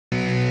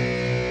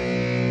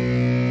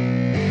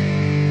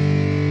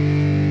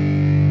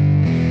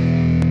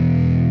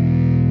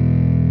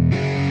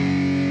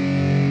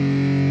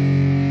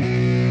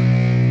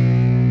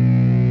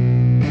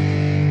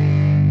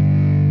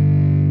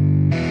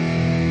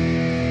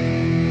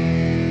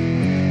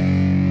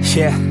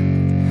Yeah,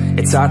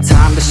 it's our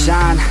time to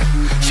shine.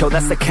 Show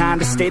that's the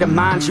kind of state of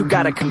mind you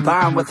gotta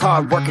combine with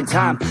hard work and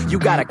time. You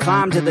gotta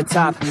climb to the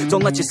top.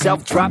 Don't let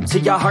yourself drop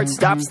till your heart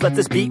stops. Let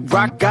this beat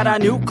rock. Got a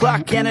new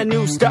clock and a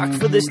new stock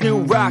for this new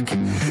rock.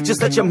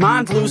 Just let your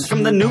mind loose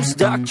from the new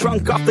stock.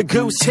 Drunk off the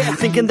goose,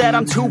 thinking that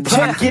I'm too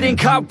pop. Getting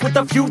caught with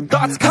a few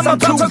thoughts cause I'm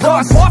too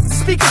lost. Off, the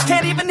speakers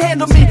can't even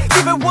handle me.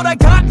 Giving what I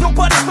got,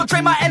 nobody's gonna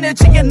drain my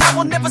energy. And I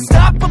will never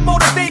stop, I'm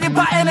motivated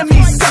by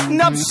enemies.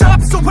 Setting up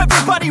shop so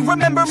everybody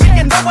remember me.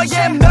 And though I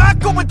am not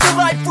going through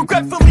life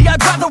regretfully,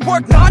 I'd rather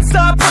work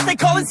non-stop, what they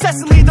call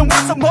incessantly, than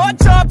want some odd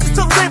job just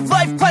to live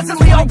life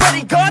pleasantly.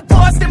 Already got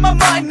lost in my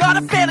mind, not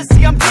a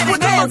fantasy, I'm getting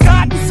with all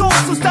forgotten souls.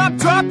 So stop,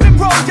 drop, and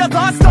roll. You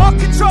lost all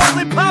control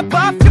and pop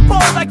off your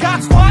ball. I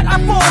got squat,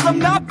 I fall, I'm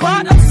not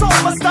bought, I'm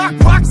sold. My stock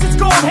rocks, it's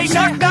gold. Hey,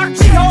 knock, knock,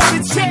 she home,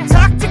 it's shit,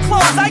 talk to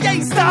close. I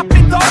ain't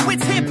stopping though,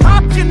 it's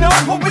hip-hop, you know.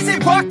 Or is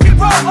it rock and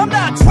roll? I'm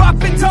not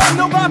dropping down,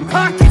 no, my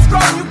pocket's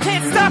grown. You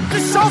can't stop the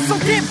show, so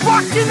get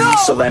rockin' on.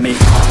 So let me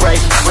break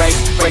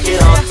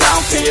it all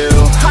down for you.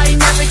 I ain't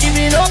never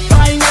giving up,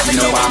 I ain't never You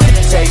know giving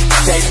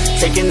I'm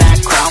taking that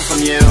crown from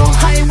you.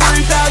 I ain't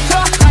worried about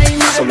you, I ain't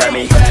never So let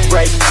me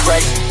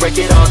break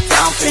it all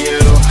down for you.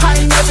 I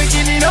ain't never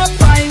giving up,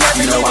 I ain't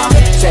never You know giving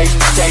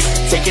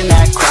I'm taking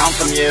that crown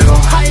from you.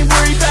 I ain't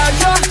worried about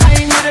you, I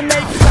ain't here to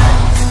make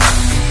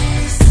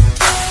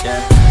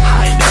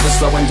I ain't never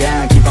slowing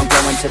down, keep on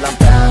going till I'm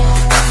down.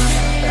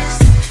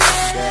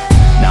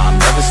 No, I'm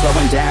never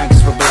slowing down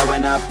cause we're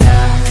blowing up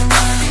now.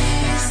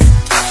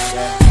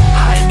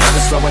 I ain't never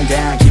slowing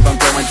down, keep on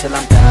going till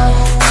I'm down.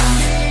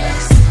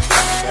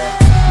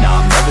 No,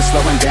 I'm never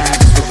slowing down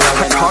cause we're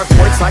blowing up. Carve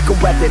words like a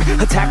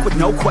weapon, attack with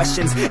no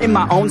questions. In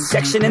my own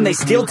section and they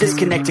still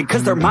disconnected,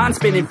 cause their mind's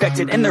been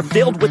infected and they're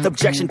filled with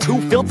objection.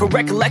 Too filled for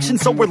recollection,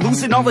 so we're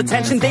losing all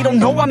attention. They don't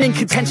know I'm in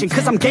contention,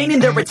 cause I'm gaining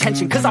their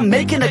attention. Cause I'm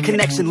making a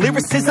connection,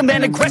 lyricism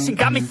and aggression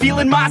got me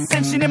feeling my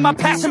ascension. In my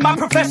passion, my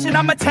profession,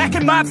 I'm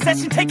attacking my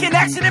obsession. Taking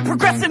action and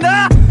progressing,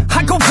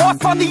 I go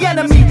off on the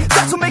enemy,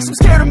 that's what makes them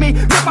scared of me.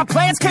 Make my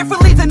plans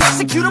carefully, then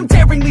execute them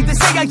daringly. They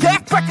say I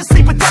act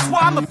recklessly, but that's why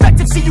I'm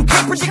effective. See, you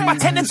can't predict my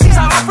tendencies,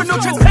 I offer no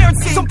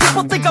transparency. Some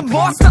people think I'm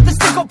lost, others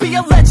think I'll be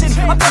a legend.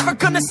 I'm never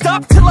gonna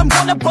stop till I'm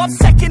one above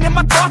second. And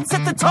my thoughts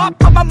at the top,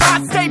 but my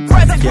mind stay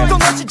present. Don't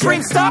let your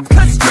dreams stop,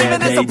 cause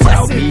dreaming is a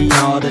blessing. They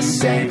tell me all the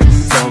same,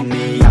 told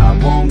me I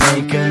won't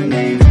make a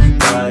name.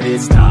 But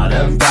it's not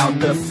about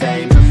the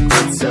fame,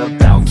 it's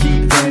about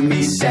keeping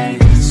me sane.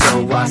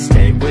 So I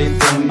stay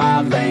within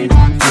my lane,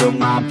 feel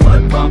my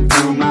blood pump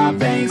through my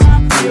veins.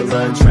 Feel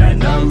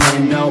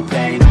adrenaline, no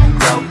pain,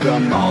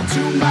 welcome all to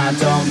my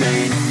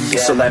domain.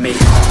 So let me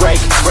break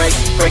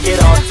it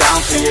all down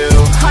for you.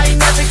 I ain't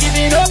never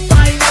giving up,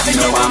 I ain't never You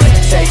know giving I'm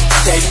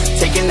up.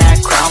 taking that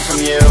crown from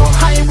you.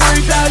 I ain't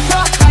worried about you,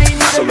 I ain't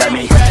never So let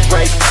me giving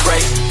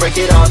break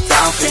it all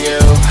down for you.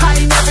 I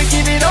ain't never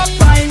giving up,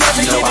 I ain't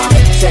never You know giving I'm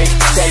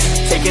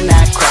up. taking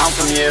that crown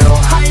from you.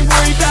 I ain't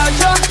worried about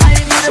you, I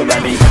ain't never So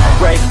let me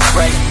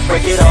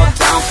break it all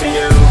down for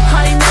you.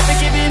 I ain't never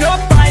giving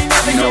up, I ain't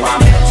never You know giving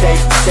I'm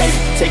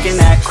up. taking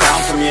that crown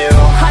from you.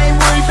 I ain't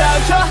worried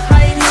about you, I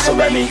ain't never So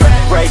let me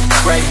break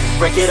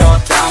break it all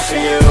down for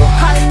you.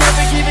 I ain't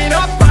never giving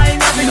up, I ain't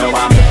never You know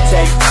giving I'm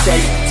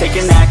up.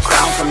 taking that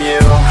crown from you.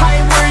 I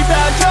ain't worried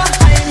about you,